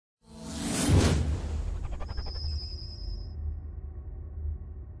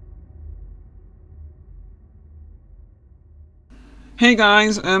Hey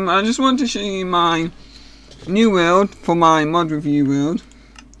guys, I just want to show you my new world for my mod review world.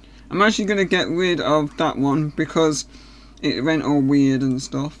 I'm actually going to get rid of that one because it went all weird and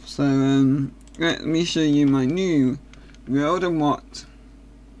stuff. So let me show you my new world and what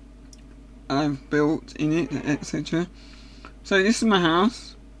I've built in it, etc. So this is my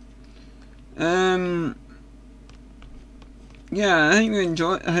house. Yeah, I hope you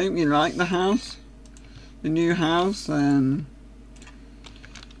enjoy. I hope you like the house, the new house.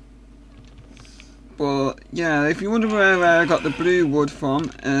 But yeah, if you wonder where I got the blue wood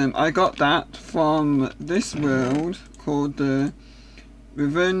from, I got that from this world called the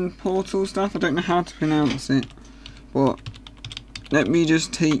Riven Portal stuff. I don't know how to pronounce it, but let me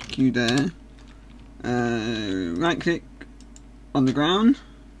just take you there. Right click on the ground,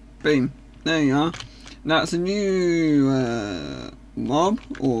 boom, there you are. That's a new mob,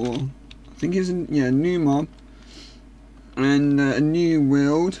 or I think it's a new mob, and a new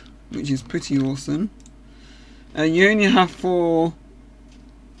world, which is pretty awesome. You only have 4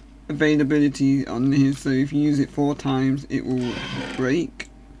 availability on here, so if you use it 4 times it will break.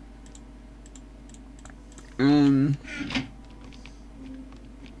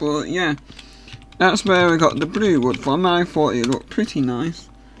 But yeah, that's where I got the blue wood from. I thought it looked pretty nice.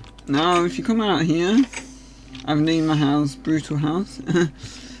 Now if you come out here, I've named my house Brutal House.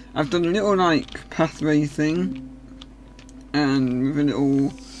 I've done a little like pathway thing, and with a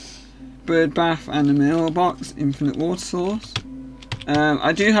little bird bath and a mailbox, infinite water source.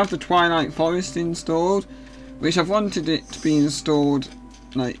 I do have the Twilight Forest installed, which I've wanted it to be installed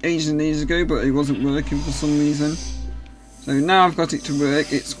like ages and ages ago, but it wasn't working for some reason. So now I've got it to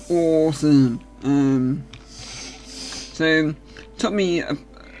work. It's awesome. So it took me a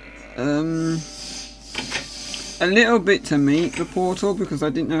little bit to make the portal because I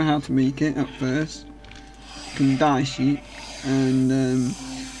didn't know how to make it at first. You can die sheep, and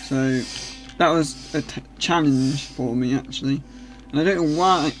so that was a challenge for me actually, and I don't know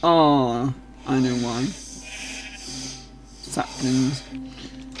why. Oh, I know why. Saplings.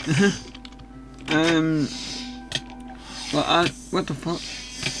 What the fuck?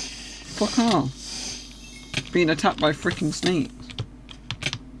 Fuck off! Being attacked by freaking snakes.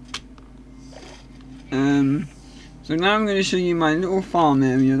 So now I'm going to show you my little farm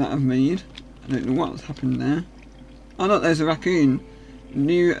area that I've made. I don't know what's happened there. Oh look, there's a raccoon.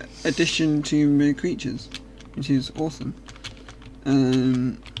 New addition to my creatures, which is awesome.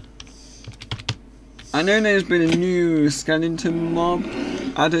 I know there's been a new skeleton mob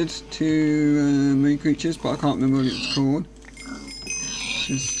added to my creatures, but I can't remember what it's called.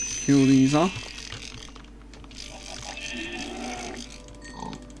 Just kill these off.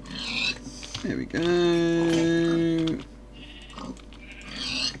 There we go.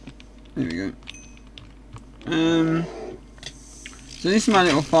 There we go. So this is my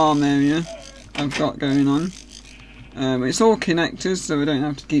little farm area I've got going on. It's all connectors, so we don't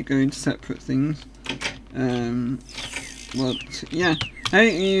have to keep going to separate things. But yeah, I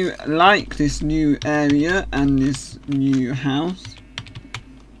hope you like this new area and this new house.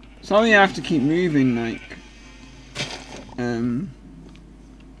 Sorry I have to keep moving like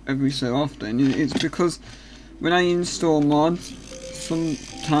every so often. It's because when I install mods,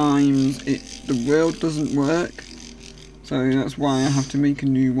 sometimes the world doesn't work, so that's why I have to make a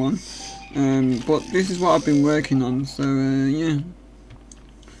new one. But this is what I've been working on, so yeah,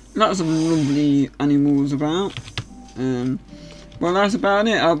 lots of lovely animals about. Well, that's about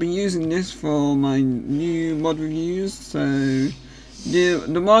it. I'll be using this for my new mod reviews. So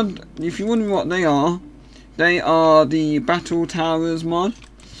the mod, if you're wondering what they are the Battle Towers mod.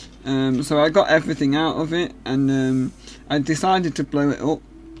 So I got everything out of it, and I decided to blow it up,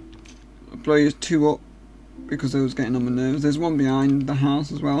 blow 2 up, because I was getting on my nerves. There's one behind the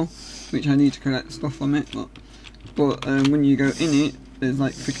house as well, which I need to collect stuff from it. But when you go in it, there's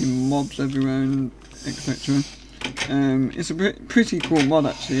like freaking mobs everywhere and etc. It's a pretty cool mod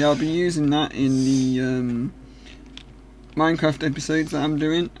actually. I'll be using that in the Minecraft episodes that I'm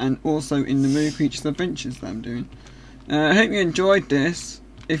doing, and also in the Merry Creatures Adventures that I'm doing. I hope you enjoyed this.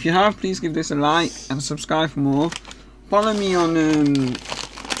 If you have, please give this a like and subscribe for more. Follow me on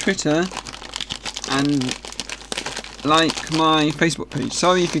Twitter and like my Facebook page.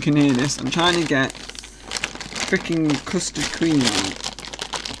 Sorry if you can hear this. I'm trying to get freaking custard cream out.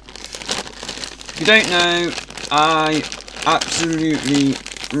 If you don't know, I absolutely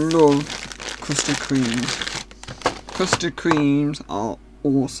love custard creams. Custard creams are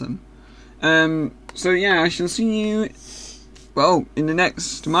awesome. So yeah, I shall see you, well, in the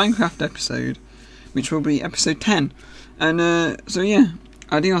next Minecraft episode, which will be episode 10. And so yeah,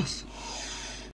 adios.